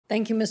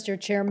Thank you, Mr.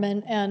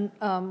 Chairman. And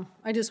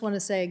I just want to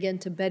say again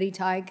to Betty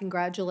Tye,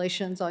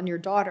 congratulations on your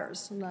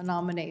daughter's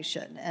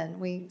nomination. And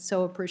we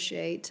so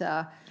appreciate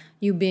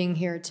you being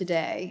here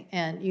today.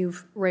 And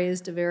you've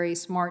raised a very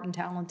smart and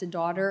talented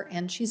daughter,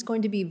 and she's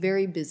going to be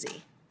very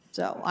busy.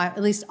 So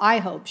at least I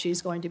hope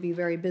she's going to be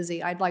very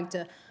busy. I'd like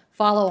to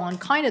follow on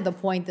kind of the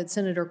point that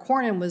Senator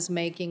Cornyn was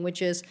making,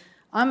 which is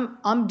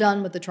I'm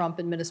done with the Trump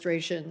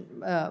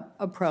administration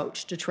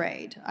approach to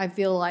trade. I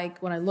feel like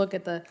when I look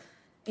at the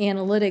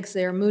analytics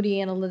there, Moody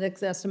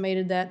Analytics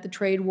estimated that the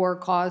trade war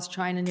caused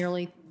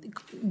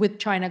with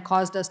China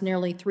caused us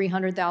nearly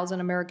 300,000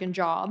 American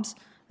jobs,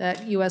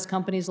 that U.S.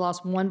 companies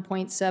lost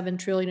 $1.7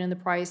 trillion in the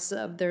price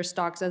of their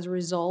stocks as a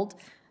result.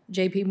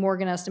 J.P.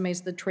 Morgan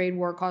estimates the trade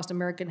war cost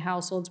American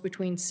households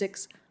between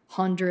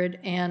 $600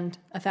 and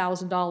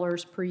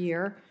 $1,000 per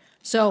year.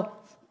 So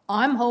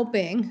I'm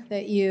hoping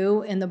that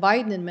you and the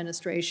Biden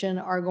administration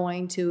are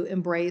going to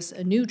embrace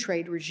a new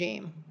trade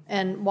regime.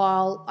 And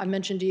while I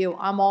mentioned to you,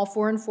 I'm all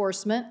for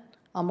enforcement,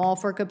 I'm all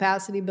for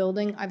capacity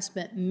building. I've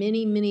spent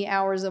many, many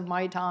hours of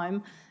my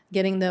time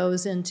getting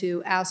those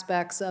into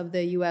aspects of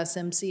the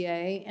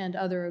USMCA and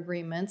other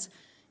agreements.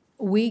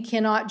 We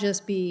cannot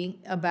just be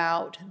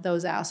about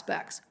those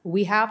aspects.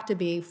 We have to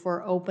be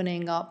for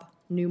opening up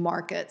new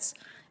markets.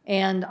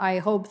 And I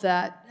hope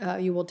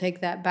that you will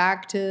take that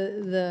back to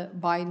the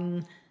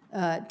Biden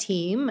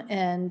team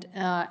and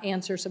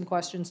answer some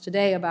questions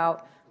today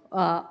about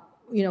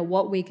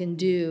what we can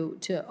do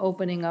to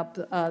opening up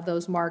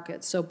those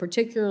markets. So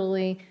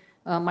particularly,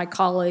 my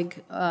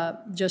colleague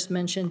just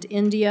mentioned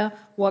India.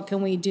 What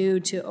can we do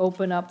to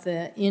open up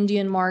the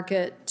Indian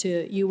market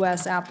to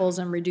U.S. apples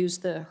and reduce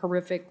the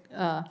horrific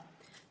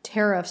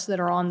tariffs that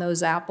are on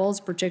those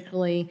apples,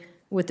 particularly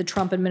with the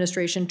Trump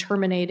administration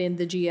terminating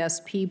the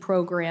GSP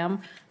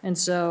program? And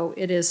so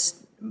it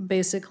is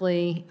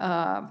basically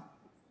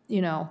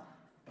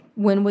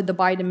when would the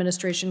Biden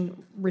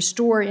administration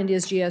restore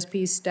India's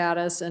GSP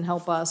status and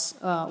help us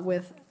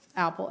with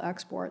apple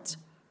exports?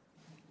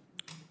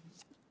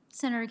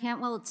 Senator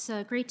Cantwell, it's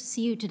great to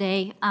see you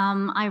today.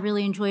 I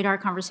really enjoyed our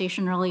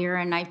conversation earlier,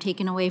 and I've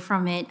taken away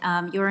from it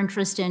your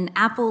interest in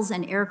apples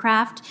and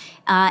aircraft,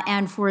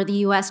 and for the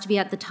U.S. to be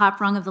at the top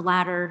rung of the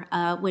ladder,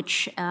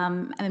 which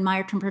in my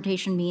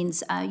interpretation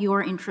means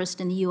your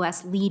interest in the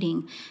U.S.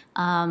 leading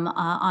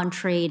on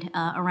trade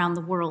around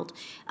the world.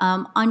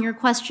 On your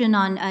question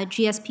on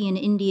GSP in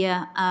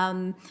India,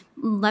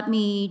 let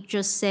me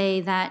just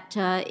say that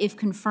if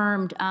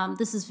confirmed,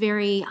 this is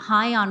very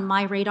high on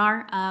my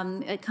radar,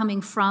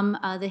 coming from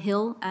the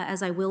Hill,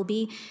 as I will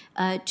be,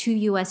 to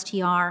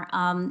USTR.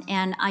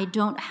 And I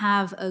don't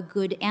have a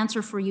good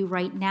answer for you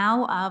right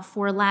now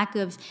for lack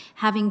of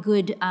having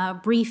good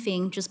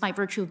briefing just by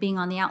virtue of being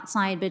on the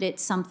outside, but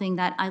it's something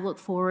that I look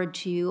forward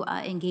to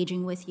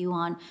engaging with you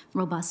on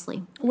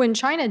robustly. When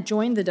China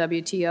joined the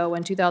WTO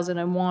in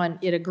 2001,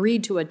 it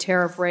agreed to a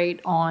tariff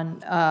rate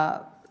on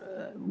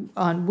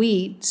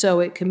wheat, so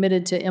it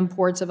committed to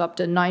imports of up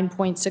to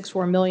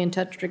 9.64 million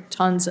metric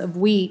tons of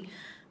wheat,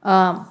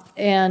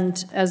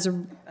 and as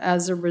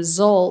a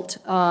result,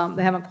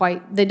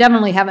 they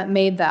definitely haven't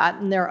made that.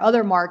 And there are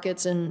other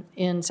markets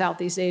in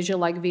Southeast Asia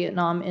like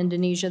Vietnam,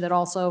 Indonesia that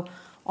also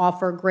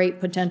offer great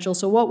potential.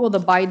 So what will the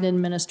Biden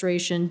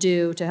administration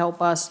do to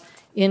help us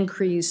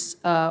increase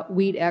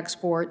wheat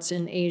exports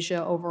in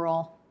Asia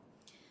overall?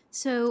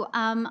 So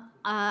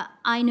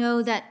I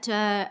know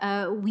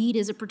that wheat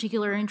is a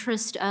particular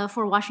interest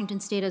for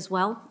Washington State as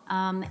well,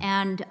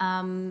 and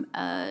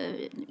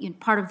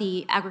part of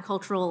the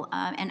agricultural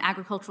and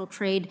agricultural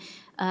trade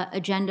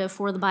agenda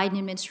for the Biden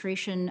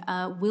administration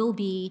will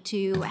be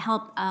to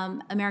help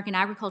American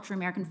agriculture,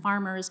 American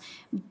farmers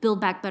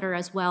build back better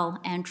as well,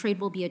 and trade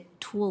will be a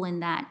tool in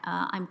that.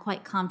 I'm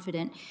quite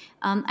confident.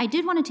 I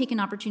did want to take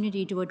an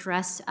opportunity to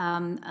address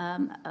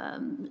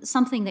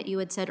something that you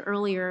had said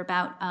earlier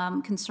about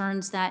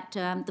concerns that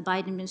the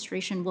Biden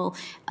administration will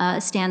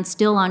stand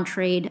still on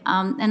trade.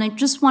 And I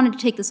just wanted to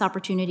take this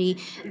opportunity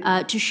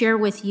to share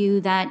with you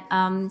that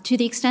to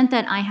the extent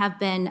that I have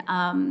been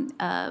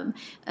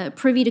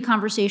privy to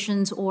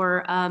conversations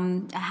or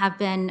have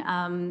been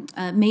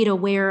made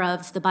aware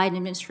of the Biden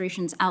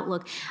administration's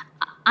outlook,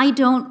 I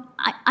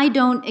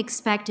don't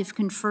expect, if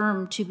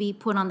confirmed, to be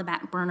put on the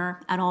back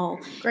burner at all.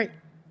 Great.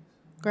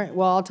 Great.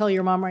 Well, I'll tell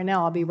your mom right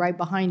now, I'll be right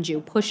behind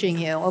you, pushing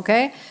you,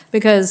 okay?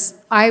 Because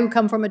I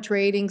come from a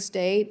trading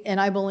state,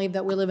 and I believe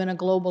that we live in a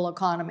global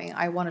economy.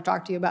 I want to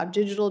talk to you about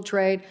digital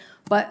trade,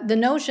 but the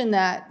notion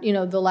that,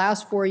 the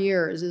last 4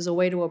 years is a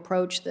way to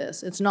approach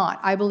this, it's not.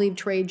 I believe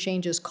trade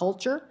changes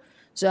culture.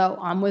 So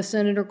I'm with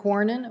Senator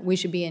Cornyn. We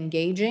should be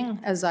engaging.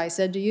 As I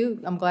said to you,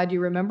 I'm glad you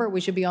remember, we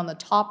should be on the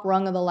top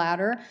rung of the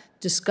ladder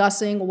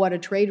discussing what a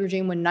trade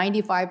regime when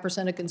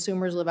 95% of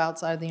consumers live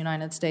outside of the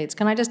United States.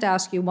 Can I just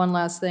ask you one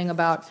last thing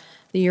about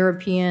the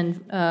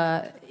European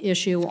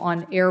issue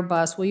on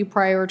Airbus? Will you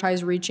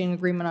prioritize reaching an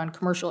agreement on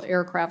commercial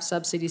aircraft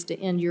subsidies to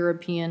end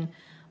European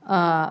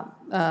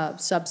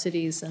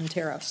subsidies and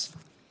tariffs?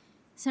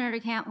 Senator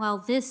Cantwell,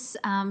 this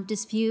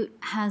dispute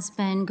has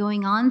been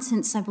going on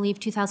since, I believe,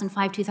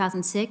 2005,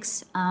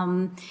 2006.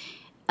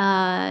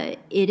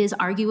 It is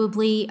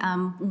arguably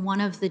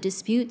one of the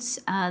disputes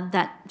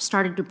that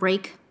started to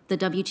break the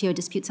WTO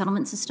dispute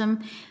settlement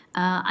system.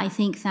 I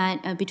think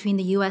that between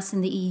the U.S.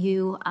 and the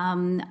EU,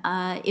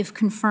 if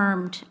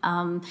confirmed,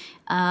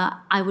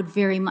 I would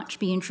very much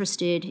be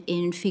interested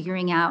in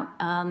figuring out,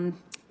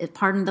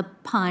 pardon the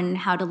pun,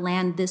 how to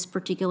land this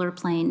particular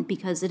plane,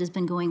 because it has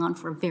been going on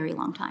for a very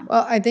long time.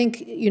 Well, I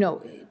think,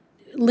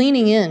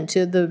 leaning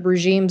into the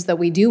regimes that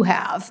we do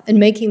have and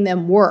making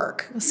them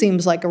work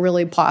seems like a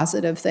really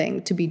positive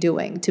thing to be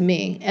doing to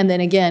me. And then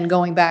again,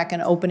 going back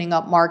and opening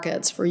up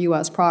markets for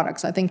U.S.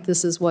 products. I think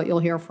this is what you'll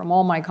hear from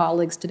all my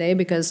colleagues today,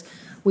 because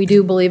we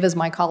do believe, as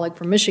my colleague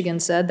from Michigan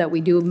said, that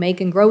we do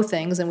make and grow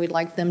things, and we'd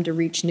like them to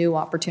reach new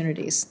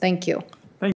opportunities. Thank you.